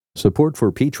Support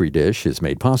for Petri Dish is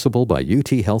made possible by UT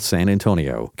Health San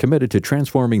Antonio, committed to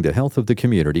transforming the health of the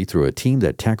community through a team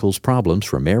that tackles problems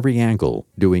from every angle,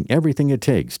 doing everything it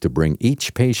takes to bring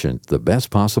each patient the best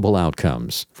possible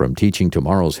outcomes. From teaching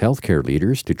tomorrow's healthcare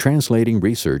leaders to translating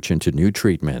research into new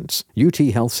treatments, UT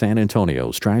Health San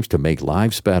Antonio strives to make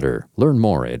lives better. Learn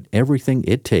more at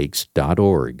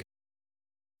everythingittakes.org.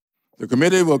 The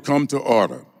committee will come to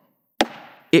order.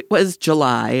 It was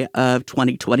July of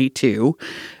 2022.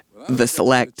 The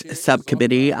Select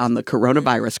Subcommittee on the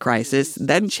Coronavirus Crisis,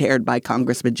 then chaired by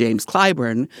Congressman James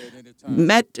Clyburn,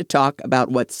 met to talk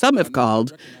about what some have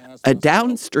called a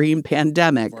downstream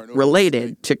pandemic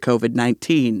related to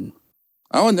COVID-19.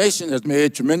 Our nation has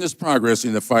made tremendous progress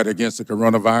in the fight against the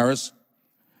coronavirus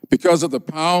because of the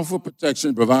powerful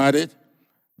protection provided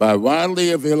by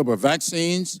widely available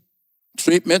vaccines,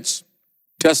 treatments,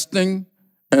 testing,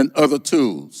 and other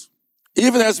tools.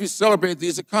 Even as we celebrate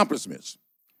these accomplishments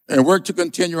and work to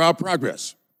continue our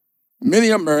progress, many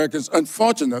Americans,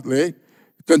 unfortunately,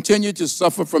 continue to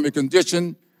suffer from a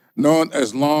condition known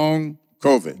as long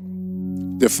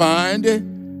COVID,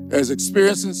 defined as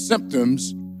experiencing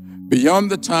symptoms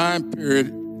beyond the time period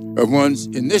of one's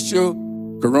initial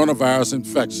coronavirus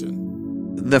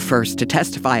infection. The first to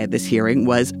testify at this hearing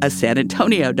was a San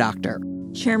Antonio doctor.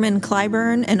 Chairman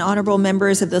Clyburn and honorable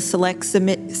members of the Select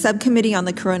Subcommittee on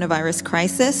the Coronavirus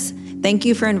Crisis, thank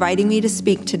you for inviting me to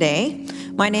speak today.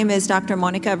 My name is Dr.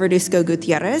 Monica Verduzco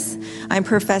Gutierrez. I'm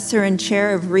professor and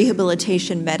chair of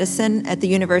rehabilitation medicine at the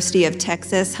University of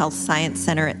Texas Health Science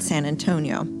Center at San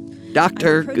Antonio.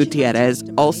 Dr. Gutierrez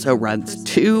also runs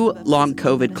 2 long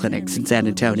COVID clinics in San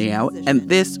Antonio, and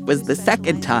this was the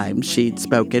second time she'd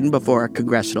spoken before a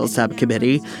congressional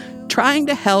subcommittee, trying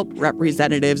to help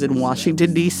representatives in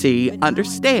Washington, D.C.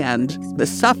 understand the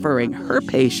suffering her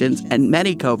patients and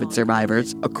many COVID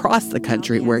survivors across the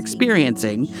country were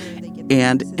experiencing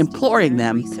and imploring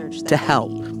them to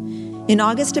help. In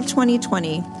August of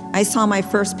 2020, I saw my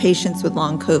first patients with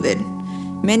long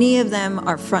COVID. Many of them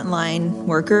are frontline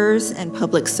workers and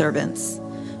public servants.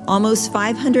 Almost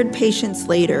 500 patients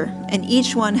later, and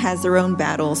each one has their own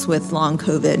battles with long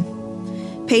COVID.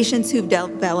 Patients who've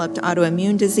developed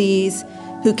autoimmune disease,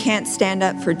 who can't stand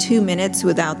up for 2 minutes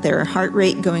without their heart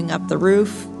rate going up the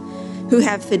roof, who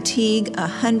have fatigue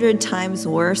 100 times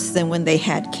worse than when they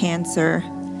had cancer,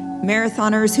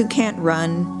 marathoners who can't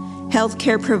run,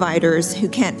 healthcare providers who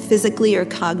can't physically or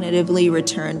cognitively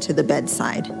return to the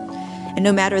bedside. And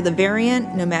no matter the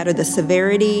variant, no matter the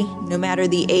severity, no matter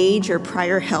the age or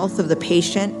prior health of the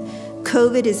patient,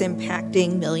 COVID is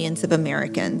impacting millions of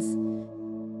Americans.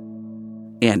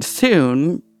 And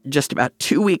soon, just about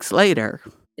 2 weeks later,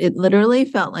 it literally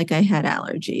felt like I had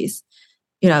allergies.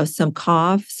 Some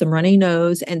cough, some runny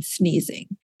nose, and sneezing.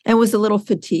 And was a little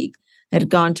fatigued. I had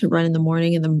gone to run in the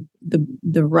morning, and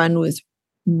the run was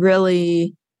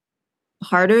really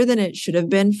harder than it should have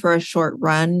been for a short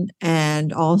run.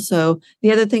 And also,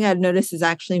 the other thing I'd noticed is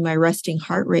actually my resting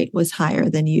heart rate was higher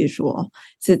than usual.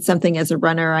 So it's something as a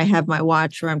runner, I have my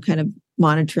watch where I'm kind of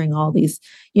monitoring all these,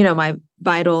 my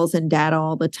vitals and data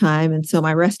all the time. And so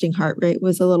my resting heart rate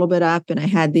was a little bit up and I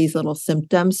had these little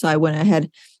symptoms. So I went ahead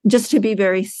just to be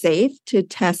very safe to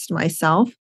test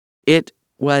myself. It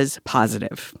was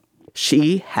positive.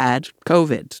 She had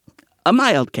COVID. A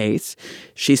mild case.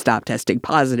 She stopped testing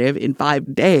positive in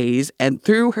 5 days and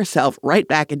threw herself right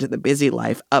back into the busy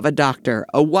life of a doctor,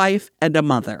 a wife, and a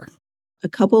mother. A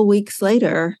couple weeks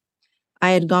later,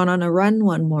 I had gone on a run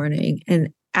one morning, and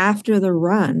after the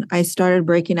run, I started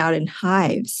breaking out in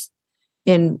hives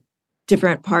in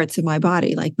different parts of my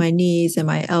body, like my knees and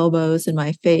my elbows and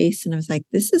my face. And I was like,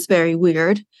 this is very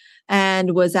weird.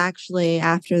 And was actually,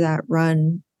 after that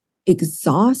run,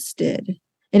 exhausted.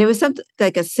 And it was something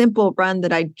like a simple run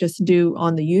that I just do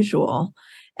on the usual,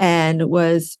 and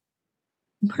was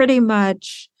pretty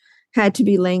much had to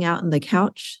be laying out on the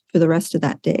couch for the rest of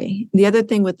that day. The other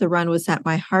thing with the run was that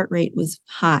my heart rate was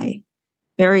high,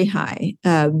 very high,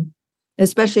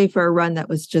 especially for a run that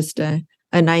was just a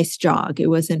nice jog. It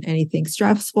wasn't anything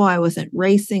stressful. I wasn't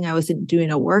racing. I wasn't doing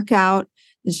a workout.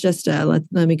 It's just let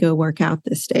me go work out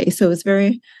this day. So it was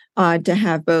very odd to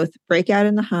have both break out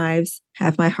in the hives,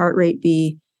 have my heart rate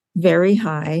be very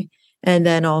high, and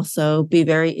then also be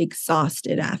very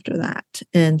exhausted after that.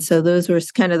 And so those were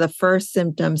kind of the first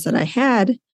symptoms that I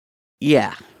had.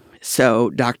 Yeah. So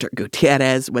Dr.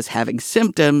 Gutierrez was having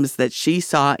symptoms that she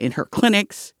saw in her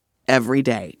clinics every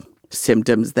day.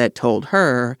 Symptoms that told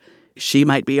her she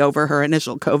might be over her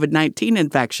initial COVID-19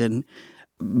 infection,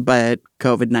 but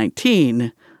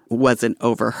COVID-19 wasn't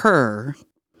over her.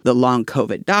 The long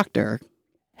COVID doctor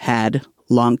had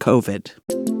long COVID.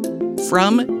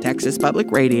 From Texas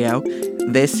Public Radio,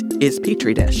 this is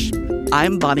Petri Dish.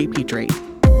 I'm Bonnie Petrie.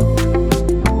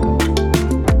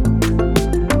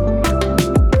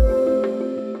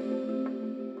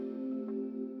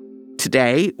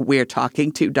 Today, we're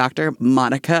talking to Dr.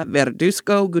 Monica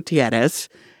Verduzco Gutierrez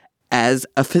as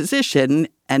a physician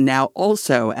and now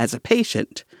also as a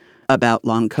patient about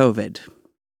long COVID.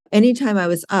 Anytime I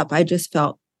was up, I just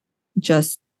felt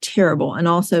just terrible, and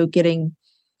also getting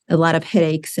a lot of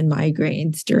headaches and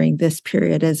migraines during this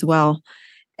period as well.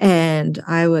 And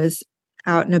I was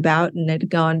out and about and had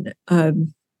gone.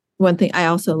 One thing I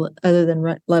also, other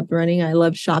than love running, I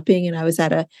love shopping, and I was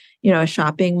at a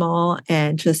shopping mall,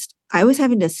 and just I was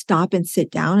having to stop and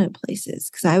sit down at places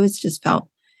because I was just felt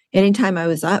anytime I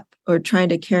was up or trying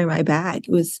to carry my bag,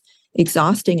 it was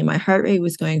exhausting and my heart rate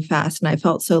was going fast and I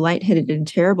felt so lightheaded and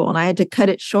terrible, and I had to cut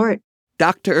it short.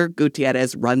 Dr.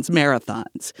 Gutierrez runs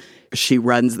marathons. She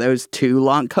runs those 2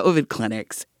 long COVID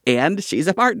clinics, and she's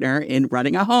a partner in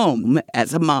running a home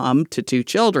as a mom to 2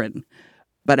 children.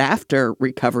 But after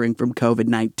recovering from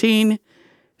COVID-19,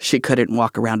 she couldn't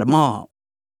walk around a mall.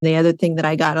 The other thing that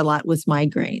I got a lot was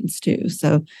migraines too.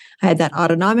 So I had that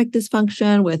autonomic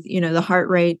dysfunction with, the heart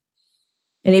rate,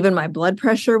 and even my blood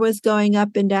pressure was going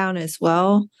up and down as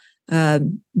well.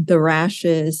 The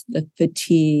rashes, the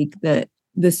fatigue,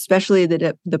 especially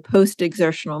the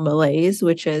post-exertional malaise,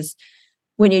 which is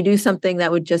when you do something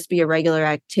that would just be a regular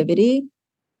activity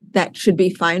that should be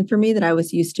fine for me that I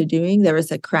was used to doing, there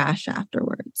was a crash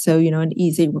afterwards. So,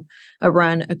 a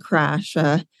run, a crash,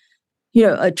 a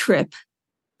trip,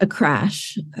 a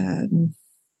crash, and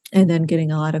then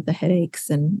getting a lot of the headaches.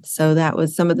 And so that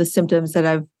was some of the symptoms that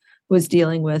I was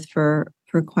dealing with for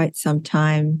quite some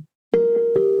time.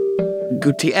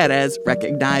 Gutierrez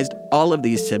recognized all of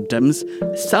these symptoms,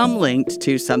 some linked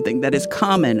to something that is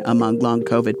common among long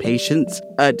COVID patients,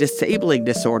 a disabling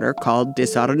disorder called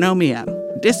dysautonomia.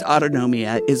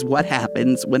 Dysautonomia is what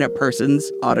happens when a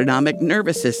person's autonomic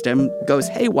nervous system goes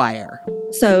haywire.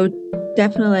 So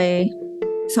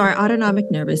our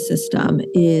autonomic nervous system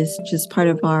is just part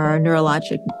of our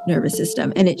neurologic nervous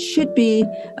system, and it should be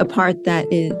a part that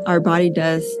our body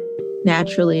does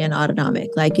naturally and autonomic.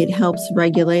 Like it helps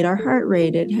regulate our heart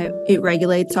rate. It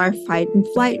regulates our fight and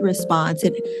flight response.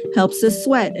 It helps us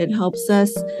sweat. It helps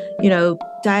us,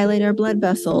 dilate our blood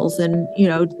vessels and,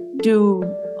 do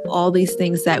all these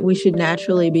things that we should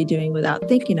naturally be doing without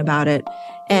thinking about it.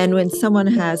 And when someone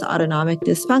has autonomic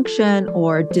dysfunction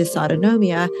or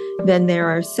dysautonomia, then there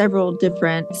are several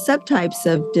different subtypes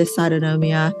of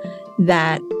dysautonomia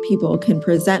that people can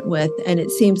present with. And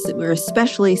it seems that we're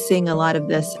especially seeing a lot of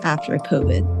this after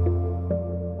COVID.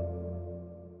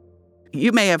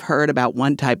 You may have heard about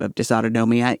one type of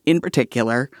dysautonomia, in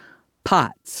particular,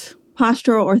 POTS.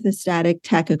 Postural orthostatic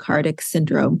tachycardic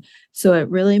syndrome. So it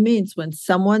really means when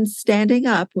someone's standing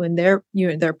up, when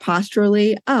they're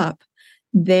posturally up,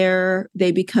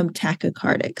 they become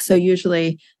tachycardic. So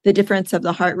usually the difference of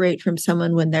the heart rate from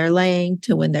someone when they're laying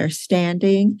to when they're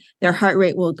standing, their heart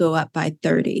rate will go up by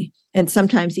 30 and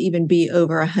sometimes even be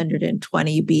over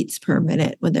 120 beats per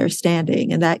minute when they're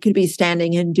standing. And that could be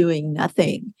standing and doing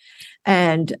nothing.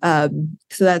 And so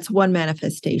that's one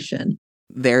manifestation.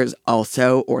 There's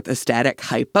also orthostatic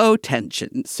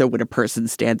hypotension. So when a person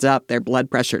stands up, their blood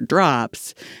pressure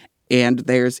drops. And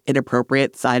there's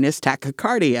inappropriate sinus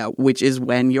tachycardia, which is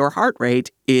when your heart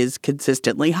rate is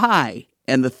consistently high.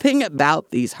 And the thing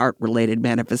about these heart-related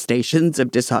manifestations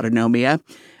of dysautonomia,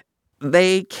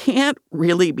 they can't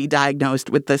really be diagnosed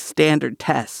with the standard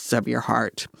tests of your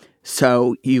heart.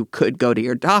 So you could go to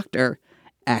your doctor,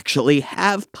 actually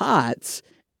have POTS,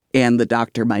 and the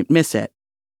doctor might miss it.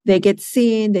 They get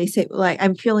seen, they say,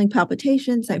 I'm feeling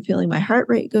palpitations, I'm feeling my heart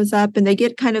rate goes up, and they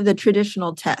get kind of the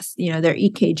traditional tests. Their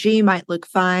EKG might look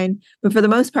fine, but for the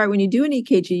most part, when you do an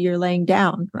EKG, you're laying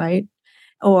down, right?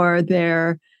 Or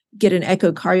get an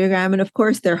echocardiogram, and of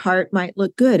course, their heart might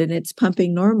look good and it's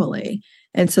pumping normally.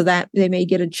 And so that they may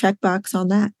get a checkbox on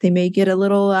that. They may get a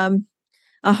little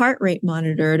a heart rate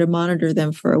monitor to monitor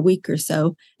them for a week or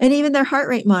so. And even their heart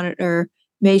rate monitor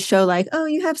may show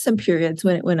you have some periods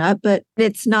when it went up, but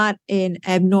it's not an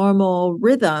abnormal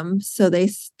rhythm. So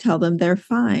they tell them they're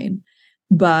fine.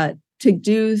 But to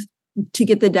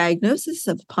get the diagnosis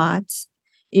of POTS,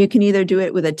 you can either do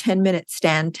it with a 10-minute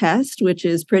stand test, which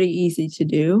is pretty easy to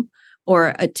do,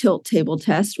 or a tilt table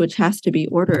test, which has to be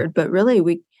ordered. But really,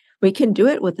 we can do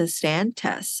it with a stand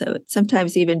test. So it's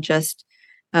sometimes even just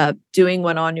doing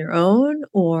one on your own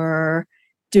or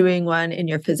doing one in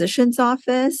your physician's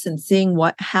office and seeing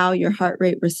how your heart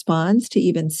rate responds to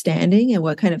even standing and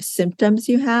what kind of symptoms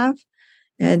you have.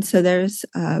 And so there's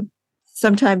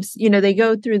sometimes, they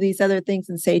go through these other things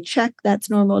and say, check, that's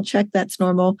normal,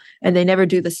 and they never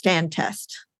do the stand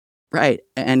test. Right.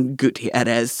 And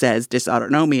Gutierrez says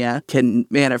dysautonomia can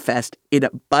manifest in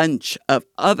a bunch of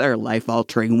other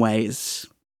life-altering ways.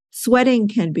 Sweating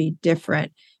can be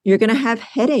different. You're going to have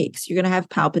headaches. You're going to have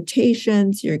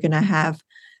palpitations. You're going to have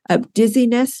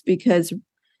dizziness, because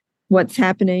what's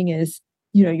happening is,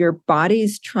 your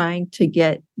body's trying to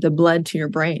get the blood to your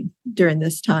brain during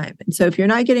this time. And so if you're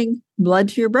not getting blood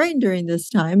to your brain during this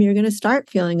time, you're going to start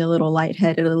feeling a little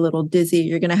lightheaded, a little dizzy.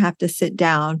 You're going to have to sit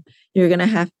down. You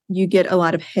get a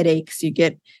lot of headaches. You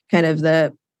get kind of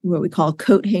what we call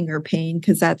coat hanger pain,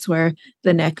 because that's where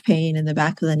the neck pain and the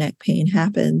back of the neck pain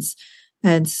happens.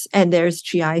 And there's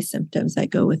GI symptoms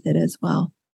that go with it as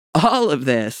well. All of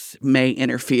this may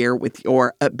interfere with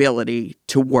your ability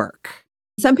to work.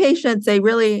 Some patients, they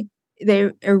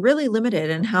are really limited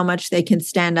in how much they can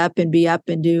stand up and be up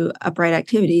and do upright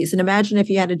activities. And imagine if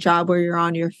you had a job where you're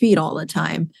on your feet all the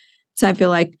time. So I feel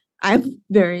like I'm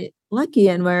very lucky,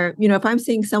 and where, if I'm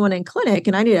seeing someone in clinic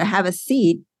and I need to have a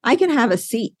seat, I can have a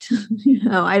seat.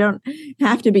 I don't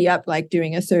have to be up like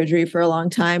doing a surgery for a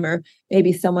long time, or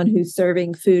maybe someone who's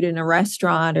serving food in a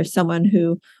restaurant, or someone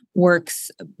who works,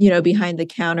 behind the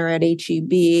counter at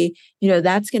HEB,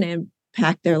 that's going to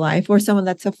impact their life, or someone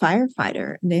that's a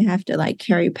firefighter and they have to like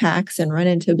carry packs and run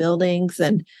into buildings.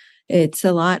 And it's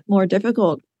a lot more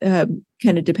difficult, kind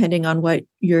of depending on what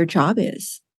your job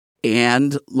is.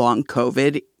 And long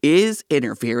COVID is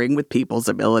interfering with people's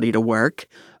ability to work.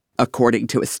 According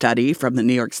to a study from the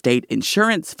New York State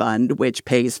Insurance Fund, which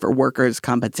pays for workers'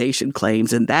 compensation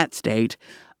claims in that state,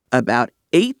 about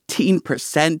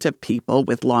 18% of people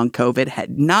with long COVID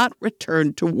had not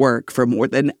returned to work for more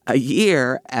than a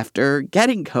year after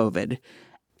getting COVID.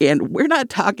 And we're not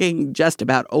talking just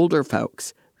about older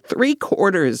folks.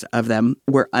 3/4 of them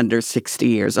were under 60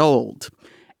 years old.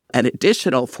 An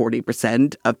additional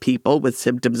 40% of people with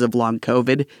symptoms of long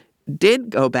COVID did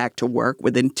go back to work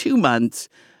within 2 months,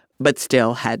 but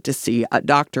still had to see a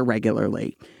doctor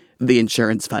regularly. The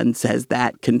insurance fund says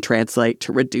that can translate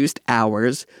to reduced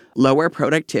hours, lower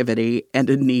productivity, and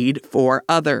a need for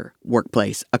other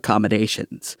workplace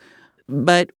accommodations.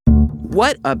 But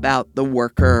what about the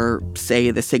worker, say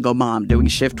the single mom doing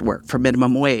shift work for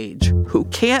minimum wage, who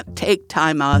can't take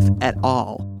time off at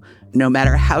all, no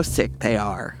matter how sick they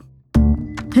are?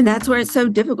 And that's where it's so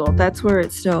difficult. That's where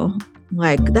it's still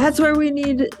that's where we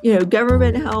need,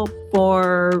 government help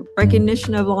for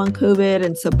recognition of long COVID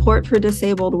and support for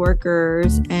disabled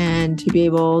workers, and to be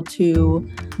able to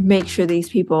make sure these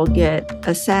people get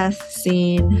assessed,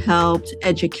 seen, helped,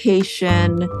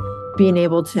 education, being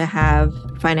able to have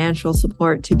financial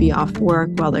support to be off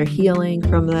work while they're healing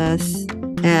from this.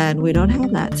 And we don't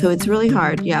have that. So it's really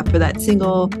hard, for that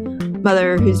single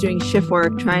mother who's doing shift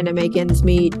work, trying to make ends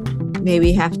meet,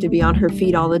 maybe have to be on her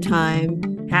feet all the time,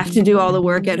 have to do all the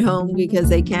work at home because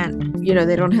they can't,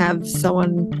 they don't have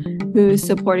someone who's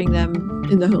supporting them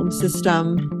in the home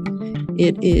system.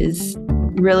 It is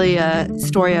really a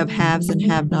story of haves and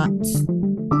have-nots.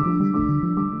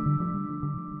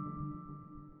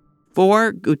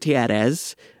 For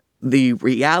Gutierrez, the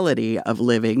reality of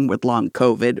living with long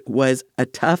COVID was a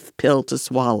tough pill to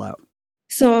swallow.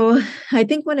 So I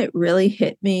think when it really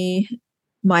hit me,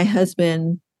 my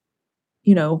husband,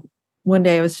 one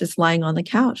day I was just lying on the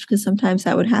couch, because sometimes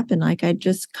that would happen. I'd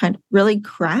just kind of really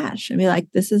crash and be like,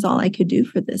 this is all I could do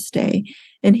for this day.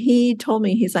 And he told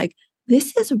me, he's like,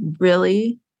 this is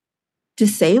really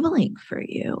disabling for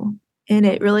you. And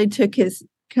it really took his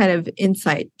kind of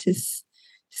insight to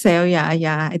say, oh,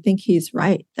 yeah, I think he's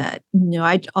right. That,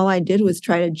 all I did was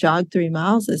try to jog 3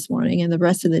 miles this morning, and the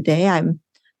rest of the day I'm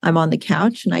on the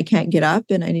couch and I can't get up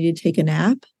and I need to take a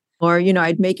nap. Or,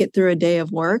 I'd make it through a day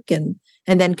of work and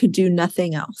then could do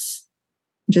nothing else.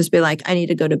 Just be like, I need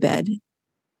to go to bed.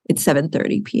 It's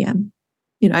 7:30 p.m.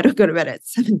 I don't go to bed at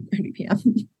 7:30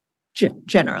 p.m.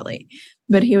 generally.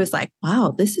 But he was like,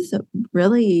 wow, this is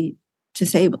really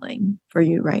disabling for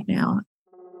you right now.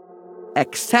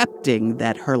 Accepting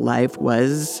that her life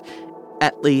was,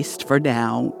 at least for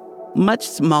now, much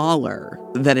smaller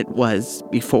than it was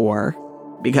before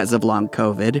because of long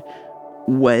COVID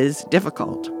was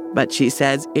difficult. But she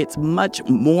says it's much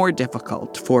more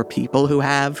difficult for people who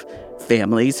have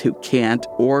families who can't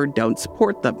or don't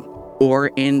support them,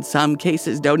 or in some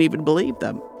cases don't even believe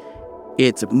them.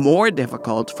 It's more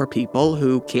difficult for people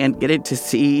who can't get in to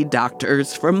see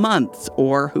doctors for months,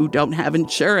 or who don't have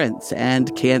insurance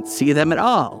and can't see them at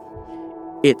all.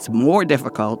 It's more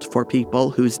difficult for people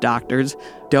whose doctors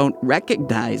don't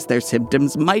recognize their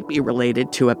symptoms might be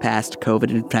related to a past COVID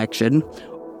infection,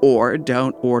 or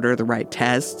don't order the right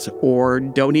tests, or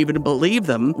don't even believe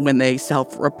them when they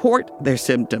self-report their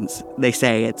symptoms. They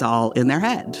say it's all in their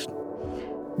head.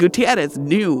 Gutierrez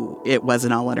knew it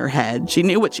wasn't all in her head. She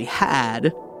knew what she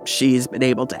had. She's been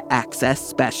able to access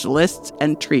specialists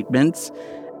and treatments,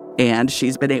 and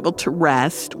she's been able to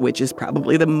rest, which is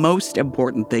probably the most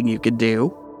important thing you could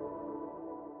do.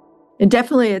 And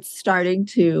definitely it's starting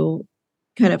to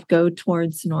kind of go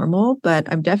towards normal,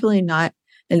 but I'm definitely not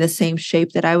in the same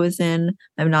shape that I was in.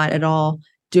 I'm not at all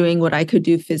doing what I could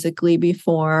do physically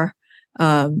before,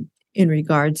 in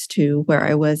regards to where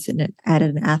I was at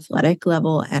an athletic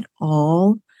level at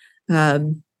all.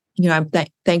 I'm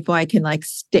thankful I can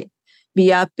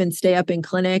be up and stay up in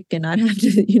clinic and not have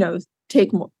to,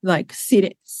 take more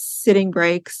sitting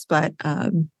breaks. But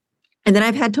and then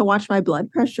I've had to watch my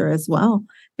blood pressure as well,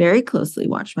 very closely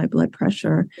watch my blood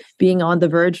pressure, being on the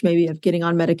verge maybe of getting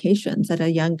on medications at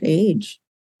a young age.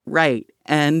 Right.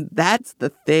 And that's the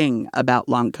thing about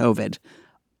long COVID.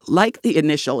 Like the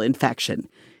initial infection,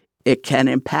 it can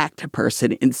impact a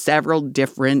person in several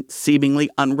different, seemingly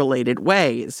unrelated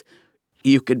ways.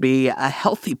 You could be a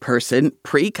healthy person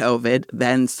pre-COVID,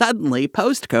 then suddenly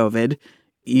post-COVID,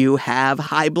 you have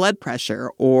high blood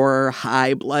pressure or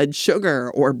high blood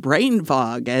sugar or brain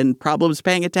fog and problems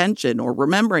paying attention or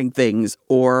remembering things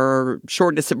or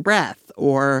shortness of breath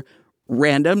or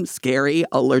random, scary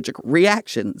allergic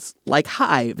reactions like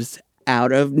hives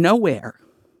out of nowhere.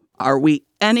 Are we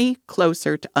any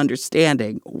closer to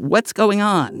understanding what's going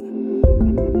on?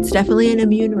 It's definitely an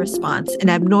immune response, an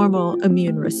abnormal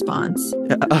immune response.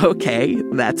 Okay,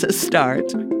 that's a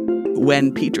start.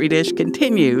 When Petri Dish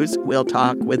continues, we'll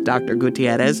talk with Dr.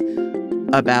 Gutierrez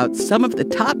about some of the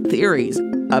top theories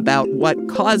about what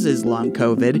causes long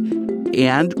COVID,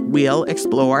 and we'll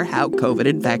explore how COVID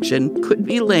infection could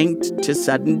be linked to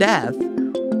sudden death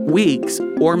weeks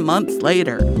or months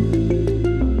later.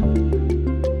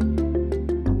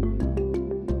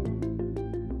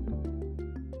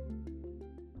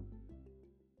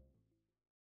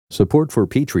 Support for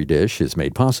Petri Dish is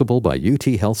made possible by UT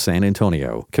Health San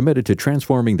Antonio, committed to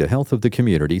transforming the health of the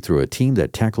community through a team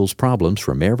that tackles problems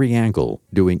from every angle,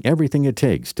 doing everything it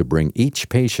takes to bring each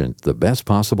patient the best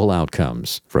possible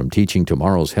outcomes. From teaching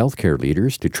tomorrow's healthcare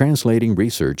leaders to translating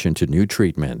research into new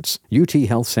treatments, UT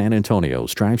Health San Antonio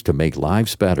strives to make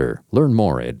lives better. Learn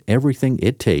more at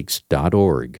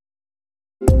everythingittakes.org.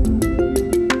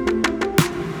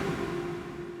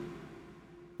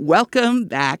 Welcome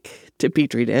back to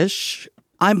Petri Dish.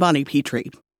 I'm Bonnie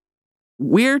Petrie.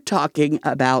 We're talking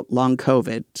about long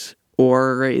COVID,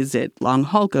 or is it long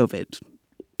haul COVID?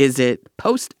 Is it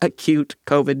post-acute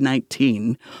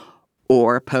COVID-19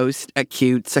 or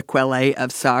post-acute sequelae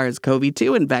of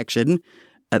SARS-CoV-2 infection?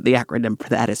 The acronym for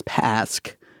that is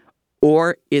PASC.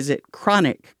 Or is it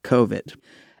chronic COVID?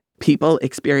 People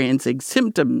experiencing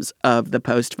symptoms of the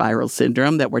post-viral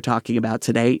syndrome that we're talking about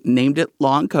today named it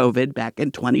long COVID back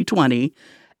in 2020,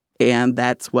 and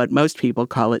that's what most people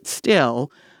call it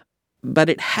still. But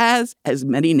it has as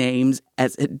many names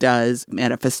as it does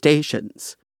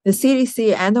manifestations. The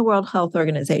CDC and the World Health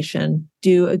Organization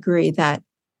do agree that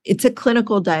it's a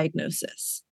clinical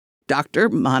diagnosis. Dr.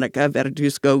 Monica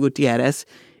Verduzco Gutierrez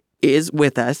is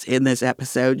with us in this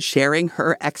episode, sharing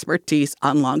her expertise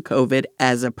on long COVID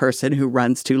as a person who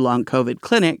runs 2 long COVID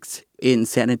clinics in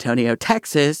San Antonio,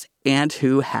 Texas, and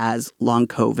who has long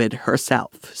COVID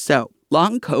herself. So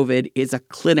long COVID is a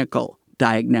clinical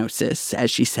diagnosis,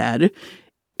 as she said.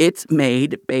 It's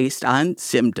made based on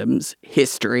symptoms,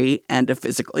 history, and a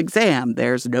physical exam.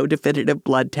 There's no definitive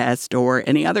blood test or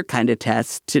any other kind of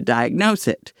test to diagnose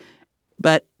it.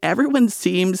 But everyone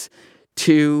seems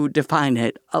to define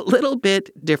it a little bit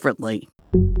differently.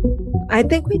 I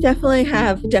think we definitely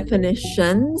have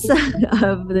definitions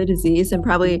of the disease, and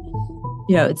probably,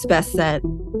 it's best that,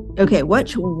 okay,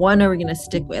 which one are we going to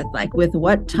stick with? Like with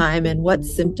what time and what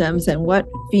symptoms and what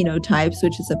phenotypes,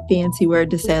 which is a fancy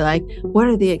word to say, like, what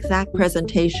are the exact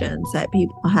presentations that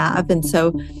people have? And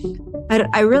so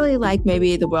I really like,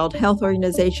 maybe the World Health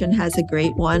Organization has a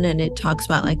great one, and it talks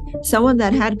about like someone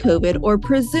that had COVID or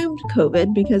presumed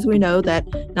COVID, because we know that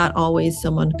not always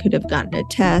someone could have gotten a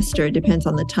test, or it depends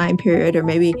on the time period, or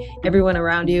maybe everyone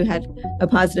around you had a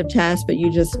positive test, but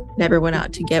you just never went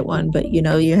out to get one, but you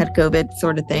had COVID,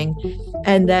 sort of thing.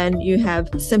 And then you have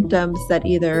symptoms that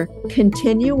either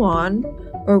continue on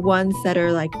or ones that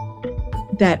are like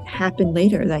that happen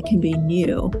later that can be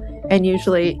new. And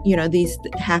usually, these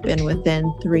happen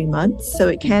within 3 months. So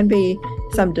it can be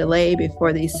some delay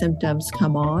before these symptoms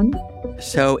come on.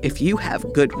 So if you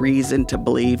have good reason to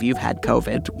believe you've had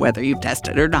COVID, whether you've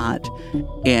tested or not,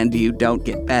 and you don't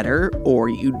get better, or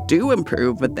you do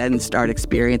improve but then start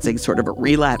experiencing sort of a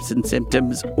relapse in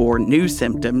symptoms or new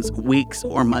symptoms weeks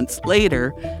or months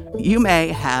later, you may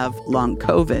have long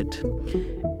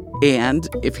COVID. And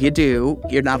if you do,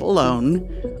 you're not alone.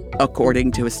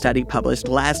 According to a study published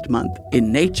last month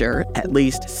in Nature, at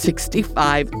least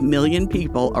 65 million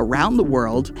people around the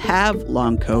world have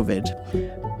long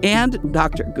COVID. And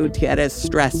Dr. Gutierrez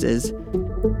stresses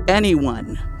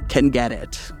anyone can get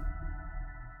it.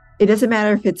 It doesn't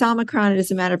matter if it's Omicron, it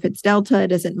doesn't matter if it's Delta, it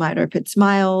doesn't matter if it's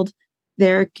mild.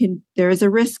 There is a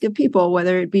risk of people,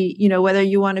 whether it be, whether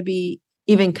you want to be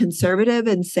even conservative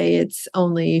and say it's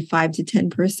only 5 to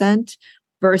 10%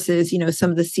 versus, some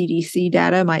of the CDC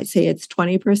data might say it's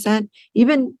 20%.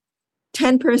 Even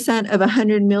 10% of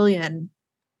 100 million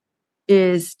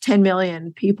is 10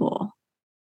 million people.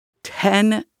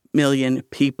 10 million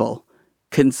people,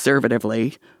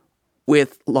 conservatively,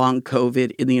 with long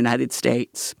COVID in the United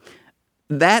States.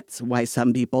 That's why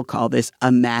some people call this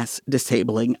a mass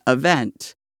disabling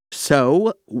event.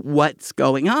 So, what's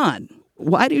going on?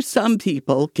 Why do some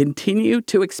people continue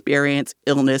to experience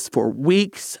illness for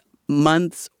weeks,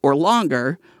 months, or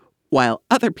longer, while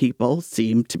other people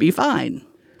seem to be fine?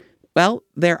 Well,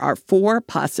 there are 4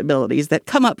 possibilities that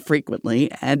come up frequently,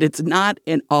 and it's not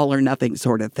an all or nothing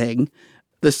sort of thing.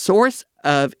 The source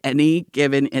of any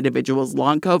given individual's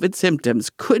long COVID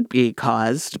symptoms could be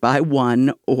caused by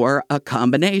one or a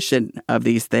combination of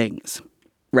these things.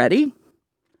 Ready?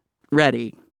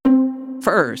 Ready.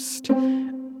 First,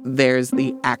 there's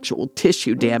the actual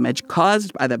tissue damage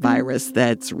caused by the virus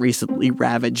that's recently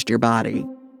ravaged your body.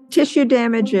 Tissue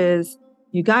damage is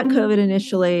you got COVID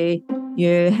initially,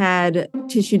 you had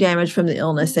tissue damage from the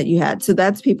illness that you had. So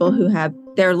that's people who have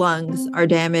their lungs are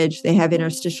damaged. They have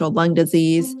interstitial lung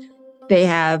disease. They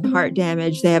have heart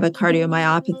damage. They have a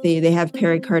cardiomyopathy. They have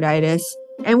pericarditis.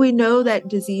 And we know that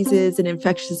diseases and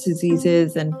infectious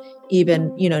diseases and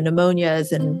even,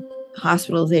 pneumonias and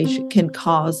hospitalization can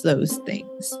cause those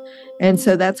things. And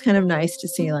so that's kind of nice to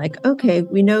see, like, okay,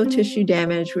 we know tissue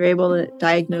damage. We're able to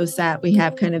diagnose that. We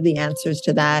have kind of the answers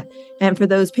to that. And for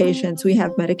those patients, we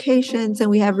have medications and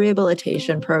we have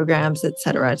rehabilitation programs, et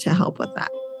cetera, to help with that.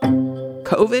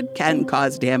 COVID can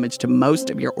cause damage to most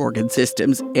of your organ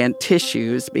systems and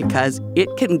tissues because it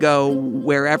can go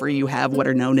wherever you have what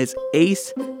are known as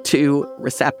ACE2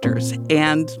 receptors.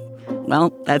 And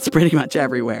well, that's pretty much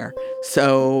everywhere.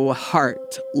 So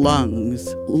heart,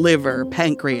 lungs, liver,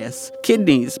 pancreas,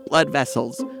 kidneys, blood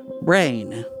vessels,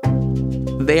 brain.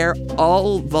 They're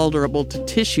all vulnerable to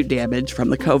tissue damage from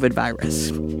the COVID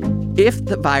virus. If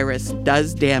the virus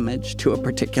does damage to a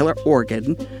particular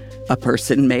organ, a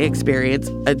person may experience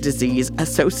a disease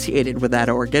associated with that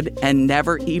organ and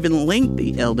never even link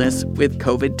the illness with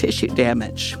COVID tissue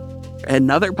damage.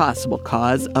 Another possible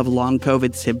cause of long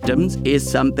COVID symptoms is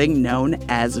something known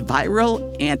as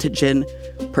viral antigen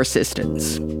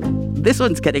persistence. This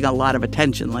one's getting a lot of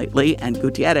attention lately, and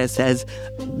Gutierrez says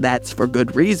that's for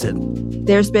good reason.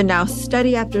 There's been now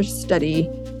study after study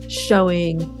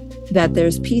showing that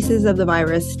there's pieces of the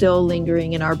virus still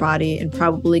lingering in our body and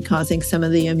probably causing some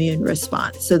of the immune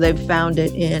response. So they've found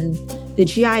it in the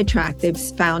GI tract. They've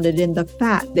found it in the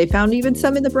fat. They found even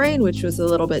some in the brain, which was a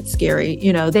little bit scary.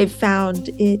 They've found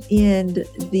it in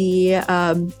the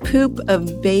poop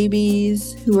of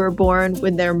babies who were born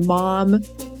when their mom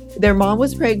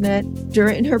was pregnant,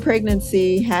 during her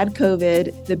pregnancy, had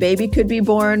COVID. The baby could be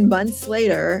born months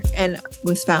later and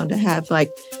was found to have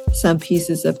some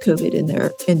pieces of COVID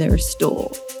in their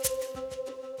stool.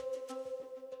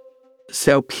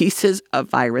 So pieces of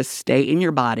virus stay in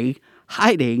your body,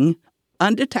 hiding,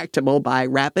 undetectable by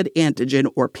rapid antigen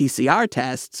or PCR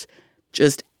tests,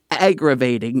 just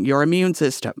aggravating your immune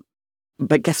system.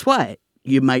 But guess what?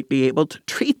 You might be able to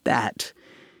treat that.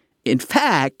 In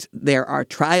fact, there are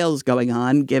trials going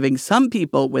on giving some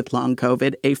people with long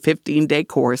COVID a 15-day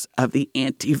course of the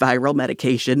antiviral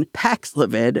medication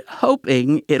Paxlovid,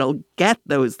 hoping it'll get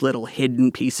those little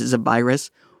hidden pieces of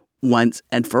virus once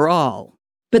and for all.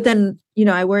 But then,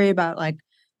 I worry about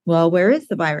where is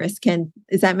the virus?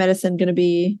 Is that medicine going to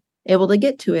be able to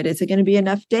get to it? Is it going to be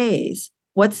enough days?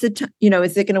 What's the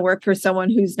is it going to work for someone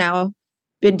who's now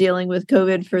been dealing with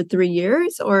COVID for 3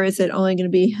 years, or is it only going to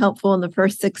be helpful in the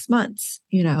first 6 months?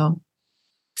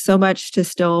 So much to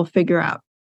still figure out.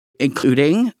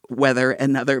 Including whether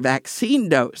another vaccine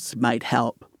dose might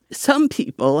help. Some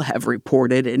people have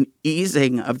reported an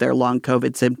easing of their long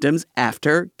COVID symptoms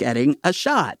after getting a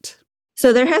shot.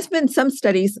 So there has been some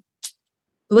studies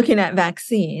looking at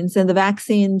vaccines, and the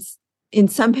vaccines in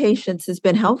some patients has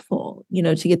been helpful,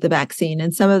 to get the vaccine.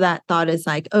 And some of that thought is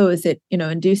like, oh, is it,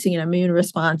 inducing an immune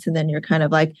response? And then you're kind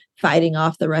of like fighting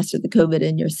off the rest of the COVID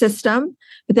in your system.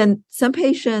 But then some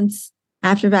patients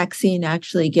after vaccine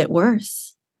actually get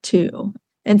worse too.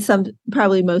 And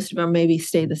probably most of them maybe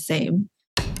stay the same.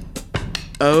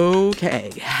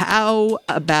 Okay, how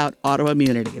about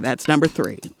autoimmunity? That's number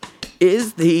 3.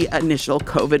 Is the initial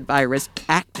COVID virus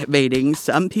activating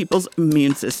some people's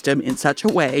immune system in such a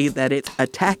way that it's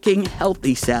attacking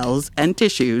healthy cells and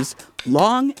tissues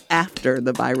long after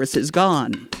the virus is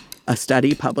gone? A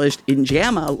study published in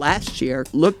JAMA last year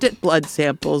looked at blood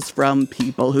samples from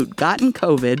people who'd gotten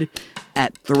COVID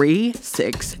at 3,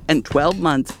 6, and 12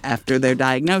 months after their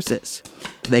diagnosis.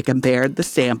 They compared the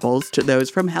samples to those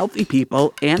from healthy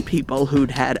people and people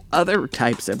who'd had other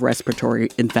types of respiratory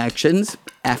infections.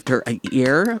 After a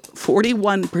year,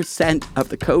 41% of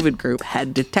the COVID group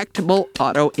had detectable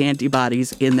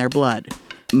autoantibodies in their blood.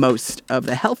 Most of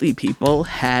the healthy people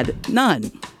had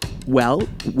none. Well,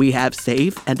 we have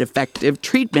safe and effective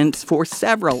treatments for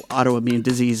several autoimmune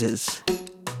diseases.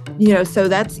 So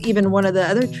that's even one of the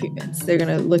other treatments they're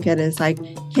going to look at is like,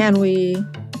 can we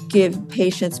give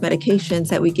patients medications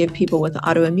that we give people with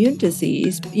autoimmune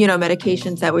disease,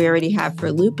 medications that we already have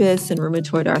for lupus and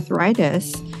rheumatoid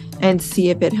arthritis, and see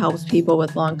if it helps people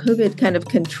with long COVID kind of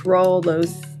control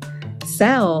those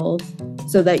cells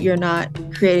so that you're not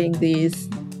creating these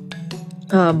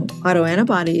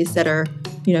autoantibodies that are,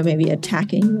 maybe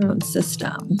attacking your own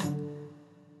system.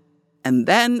 And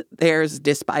then there's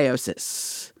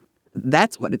dysbiosis.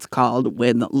 That's what it's called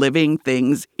when living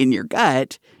things in your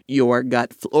gut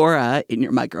flora in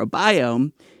your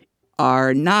microbiome,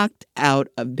 are knocked out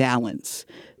of balance.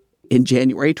 In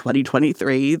January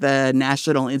 2023, the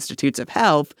National Institutes of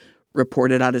Health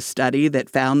reported on a study that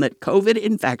found that COVID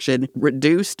infection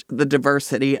reduced the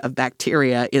diversity of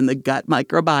bacteria in the gut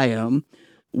microbiome,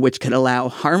 which can allow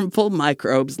harmful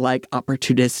microbes like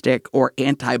opportunistic or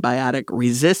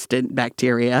antibiotic-resistant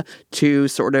bacteria to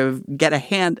sort of get a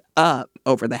hand up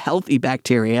over the healthy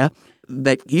bacteria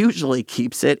that usually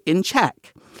keeps it in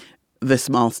check. The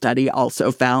small study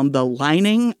also found the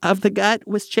lining of the gut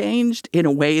was changed in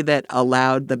a way that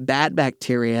allowed the bad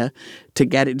bacteria to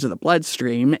get into the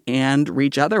bloodstream and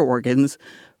reach other organs,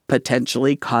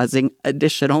 potentially causing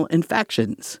additional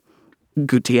infections.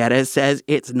 Gutierrez says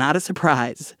it's not a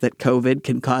surprise that COVID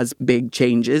can cause big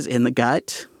changes in the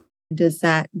gut. Does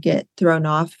that get thrown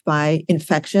off by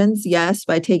infections? Yes.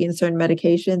 By taking certain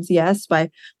medications? Yes. By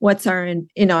what's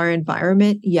in our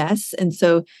environment? Yes. And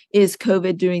so is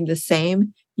COVID doing the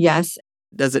same? Yes.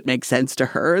 Does it make sense to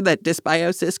her that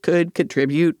dysbiosis could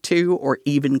contribute to or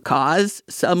even cause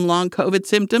some long COVID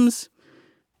symptoms?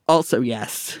 Also,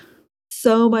 yes.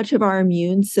 So much of our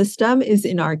immune system is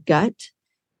in our gut.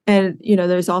 And,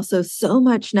 there's also so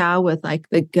much now with like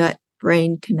the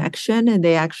gut-brain connection. And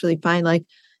they actually find like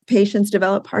patients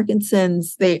develop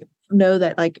Parkinson's. They know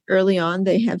that like early on,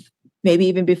 they have maybe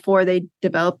even before they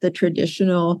develop the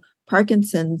traditional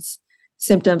Parkinson's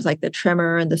symptoms like the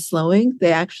tremor and the slowing,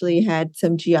 they actually had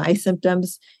some GI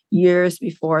symptoms years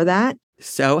before that.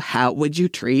 So how would you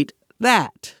treat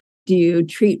that? Do you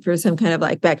treat for some kind of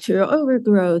like bacterial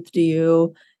overgrowth? Do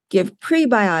you give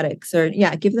prebiotics or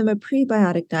give them a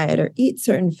prebiotic diet or eat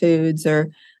certain foods or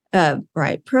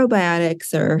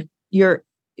probiotics? Or you're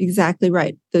exactly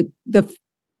right. The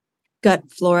gut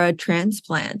flora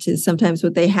transplant is sometimes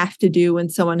what they have to do when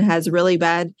someone has really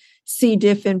bad C.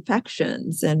 diff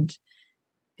infections. And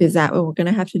is that what we're going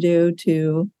to have to do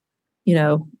to,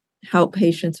 help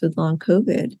patients with long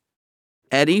COVID?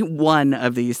 Any one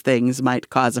of these things might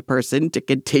cause a person to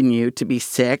continue to be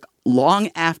sick long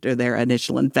after their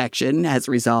initial infection has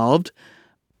resolved.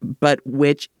 But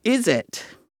which is it?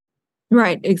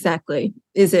 Right, exactly.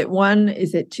 Is it one?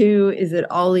 Is it two? Is it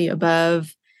all the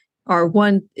above? Or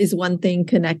one thing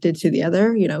connected to the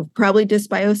other? Probably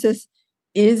dysbiosis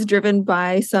is driven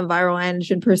by some viral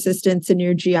antigen persistence in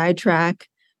your GI tract,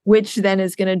 which then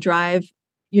is going to drive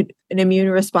an immune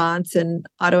response and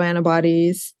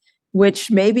autoantibodies,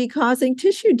 which may be causing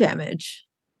tissue damage.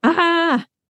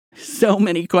 So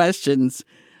many questions.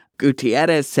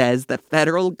 Gutierrez says the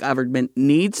federal government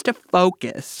needs to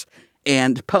focus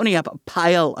and pony up a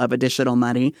pile of additional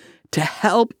money to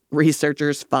help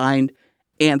researchers find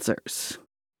answers.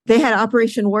 They had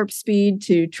Operation Warp Speed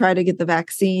to try to get the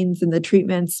vaccines and the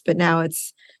treatments, but now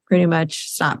it's pretty much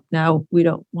stopped. Now we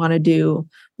don't want to do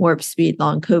Warp Speed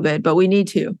long COVID, but we need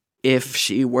to. If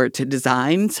she were to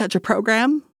design such a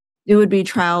program? It would be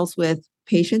trials with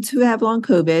patients who have long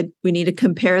COVID. We need to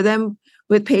compare them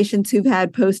with patients who've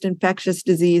had post-infectious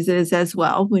diseases as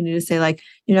well. We need to say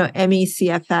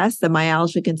ME/CFS, the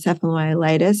myalgic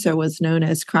encephalomyelitis, or what's known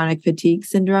as chronic fatigue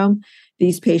syndrome.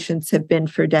 These patients have been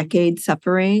for decades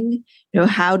suffering.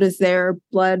 How does their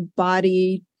blood,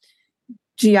 body,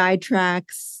 GI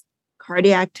tracts,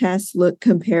 cardiac tests look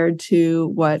compared to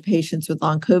what patients with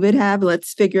long COVID have?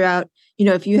 Let's figure out,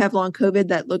 if you have long COVID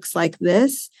that looks like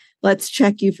this, let's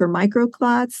check you for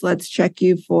microclots. Let's check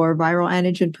you for viral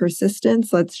antigen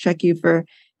persistence. Let's check you for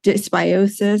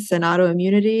dysbiosis and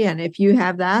autoimmunity. And if you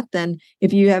have that, then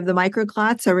if you have the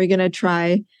microclots, are we going to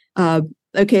try,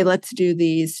 let's do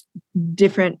these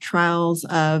different trials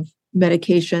of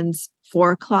medications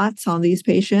for clots on these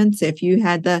patients. If you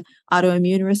had the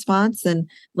autoimmune response, then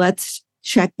let's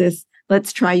check this.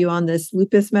 Let's try you on this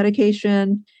lupus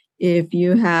medication. If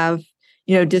you have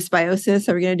dysbiosis,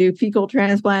 are we going to do fecal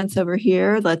transplants over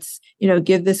here? Let's,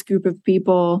 give this group of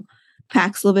people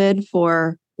Paxlovid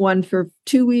for one for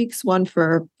 2 weeks, one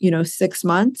for, 6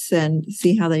 months, and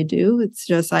see how they do. It's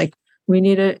just like, we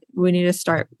need to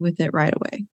start with it right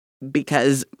away.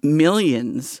 Because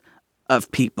millions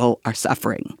of people are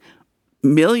suffering.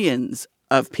 Millions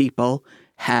of people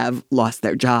have lost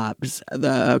their jobs.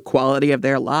 The quality of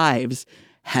their lives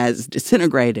has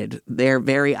disintegrated. Their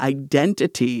very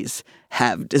identities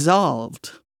have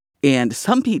dissolved. And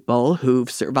some people who've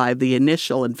survived the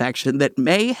initial infection that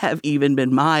may have even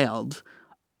been mild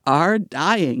are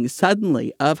dying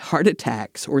suddenly of heart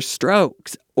attacks or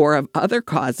strokes or of other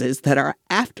causes that are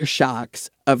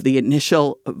aftershocks of the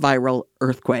initial viral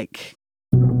earthquake.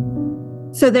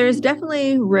 So there's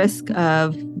definitely risk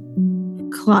of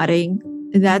clotting.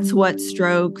 That's what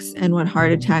strokes and what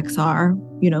heart attacks are,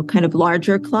 kind of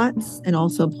larger clots and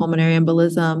also pulmonary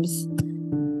embolisms.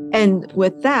 And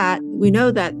with that, we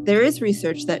know that there is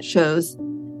research that shows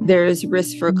there is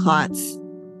risk for clots,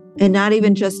 and not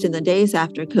even just in the days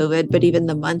after COVID, but even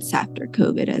the months after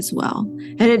COVID as well.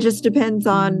 And it just depends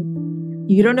on,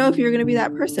 you don't know if you're going to be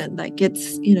that person that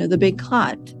gets, the big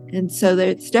clot. And so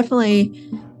there's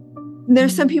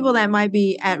some people that might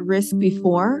be at risk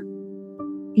before.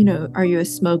 Are you a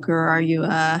smoker? Are you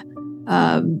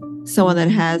someone that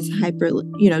has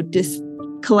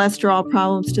cholesterol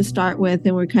problems to start with,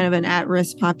 and we're kind of an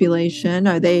at-risk population?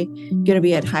 Are they going to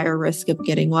be at higher risk of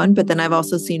getting one? But then I've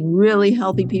also seen really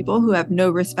healthy people who have no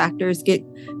risk factors get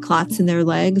clots in their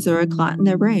legs or a clot in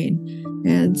their brain.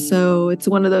 And so it's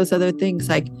one of those other things,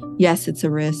 like, yes, it's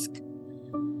a risk.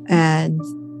 And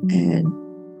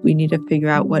we need to figure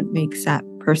out what makes that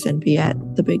person be at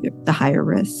the higher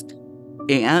risk.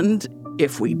 And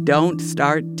if we don't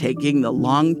start taking the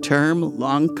long-term,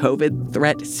 long COVID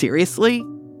threat seriously,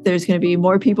 there's going to be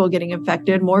more people getting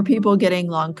infected, more people getting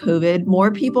long COVID,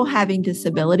 more people having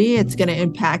disability. It's going to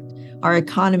impact our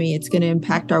economy. It's going to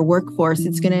impact our workforce.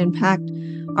 It's going to impact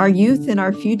our youth and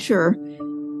our future.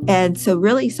 And so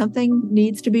really something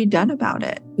needs to be done about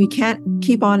it. We can't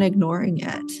keep on ignoring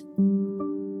it.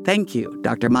 Thank you,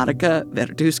 Dr. Monica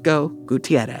Verduzco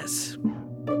Gutierrez.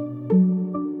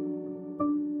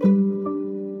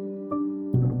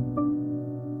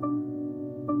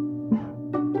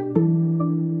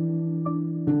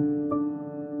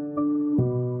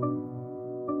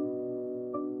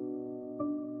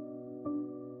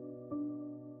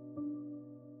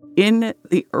 In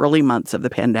the early months of the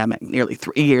pandemic, nearly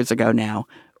 3 years ago now,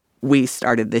 we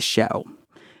started this show.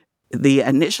 The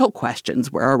initial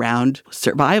questions were around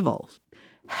survival.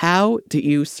 How do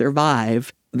you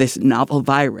survive this novel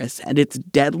virus and its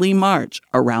deadly march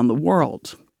around the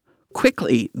world?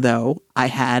 Quickly, though, I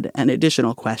had an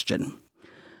additional question.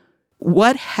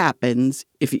 What happens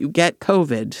if you get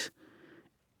COVID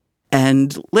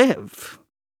and live?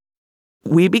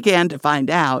 We began to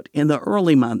find out in the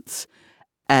early months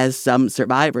as some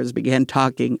survivors began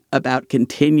talking about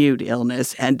continued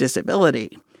illness and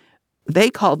disability. They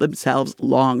called themselves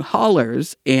long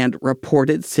haulers and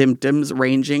reported symptoms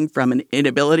ranging from an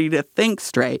inability to think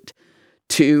straight,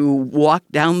 to walk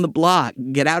down the block,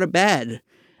 get out of bed.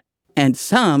 And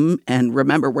some, and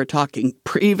remember we're talking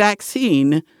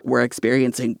pre-vaccine, were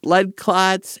experiencing blood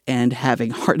clots and having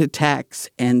heart attacks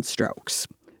and strokes.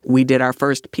 We did our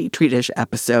first Petri dish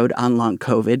episode on long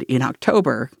COVID in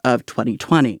October of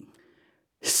 2020.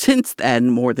 Since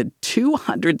then, more than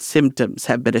 200 symptoms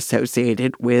have been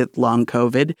associated with long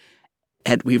COVID,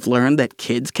 and we've learned that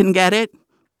kids can get it,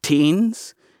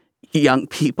 teens, young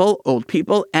people, old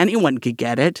people, anyone can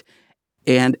get it.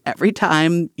 And every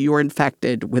time you're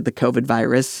infected with the COVID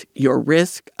virus, your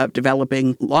risk of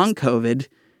developing long COVID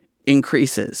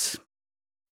increases.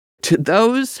 To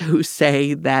those who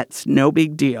say that's no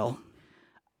big deal,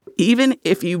 even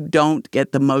if you don't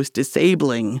get the most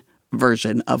disabling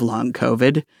version of long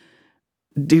COVID.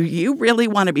 Do you really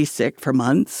want to be sick for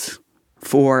months?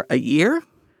 For a year?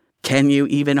 Can you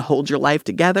even hold your life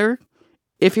together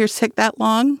if you're sick that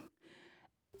long?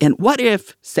 And what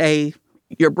if, say,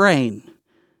 your brain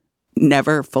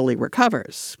never fully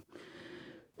recovers?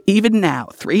 Even now,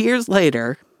 3 years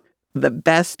later, the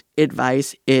best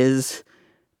advice is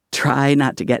try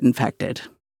not to get infected.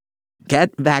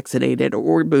 Get vaccinated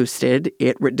or boosted.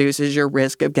 It reduces your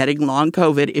risk of getting long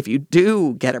COVID if you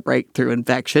do get a breakthrough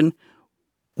infection.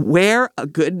 Wear a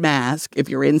good mask if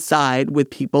you're inside with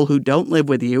people who don't live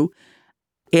with you,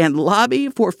 and lobby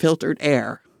for filtered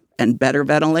air and better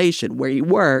ventilation where you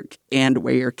work and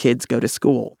where your kids go to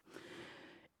school.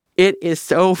 It is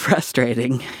so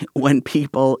frustrating when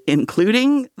people,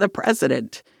 including the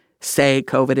president, say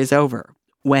COVID is over,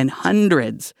 when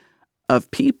hundreds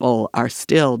of people are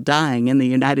still dying in the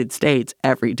United States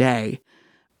every day.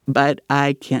 But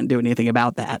I can't do anything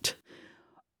about that.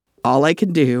 All I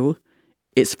can do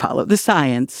is follow the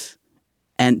science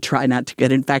and try not to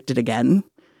get infected again.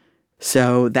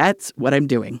 So that's what I'm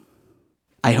doing.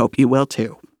 I hope you will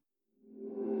too.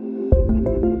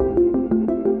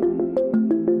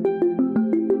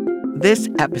 This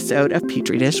episode of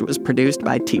Petri Dish was produced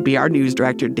by TBR News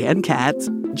Director Dan Katz,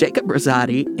 Jacob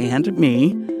Rosati, and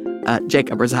me.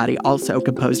 Jacob Rosati also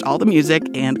composed all the music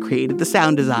and created the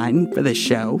sound design for this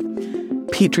show.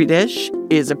 Petri Dish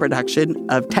is a production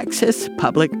of Texas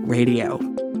Public Radio.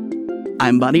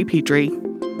 I'm Bonnie Petrie.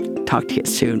 Talk to you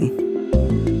soon.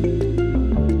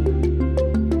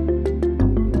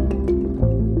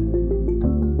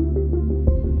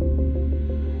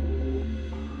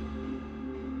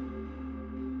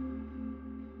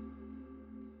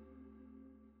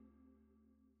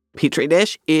 Petri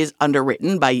Dish is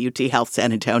underwritten by UT Health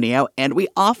San Antonio, and we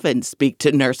often speak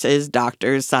to nurses,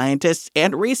 doctors, scientists,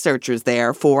 and researchers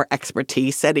there for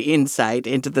expertise and insight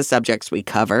into the subjects we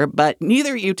cover, but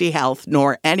neither UT Health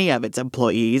nor any of its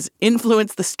employees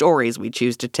influence the stories we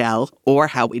choose to tell or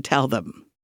how we tell them.